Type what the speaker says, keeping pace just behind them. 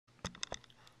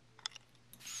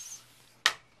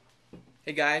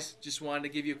Hey guys, just wanted to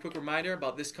give you a quick reminder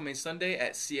about this coming Sunday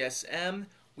at CSM.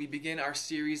 We begin our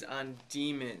series on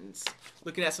demons,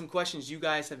 looking at some questions you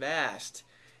guys have asked.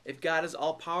 If God is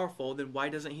all powerful, then why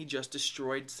doesn't He just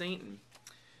destroy Satan?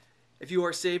 If you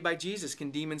are saved by Jesus,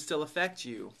 can demons still affect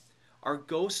you? Are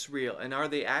ghosts real, and are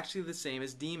they actually the same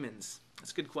as demons?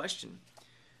 That's a good question.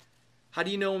 How do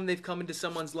you know when they've come into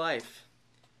someone's life?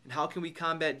 And how can we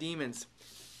combat demons?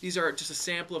 These are just a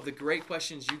sample of the great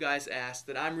questions you guys asked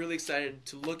that I'm really excited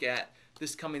to look at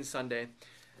this coming Sunday.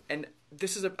 And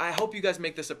I hope you guys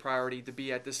make this a priority to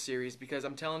be at this series, because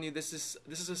I'm telling you, this is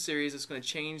a series that's going to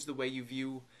change the way you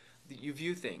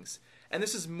view things. And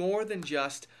this is more than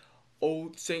just,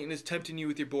 oh, Satan is tempting you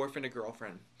with your boyfriend or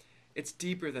girlfriend. It's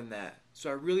deeper than that.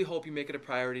 So I really hope you make it a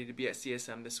priority to be at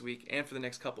CSM this week and for the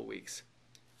next couple weeks.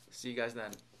 See you guys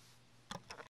then.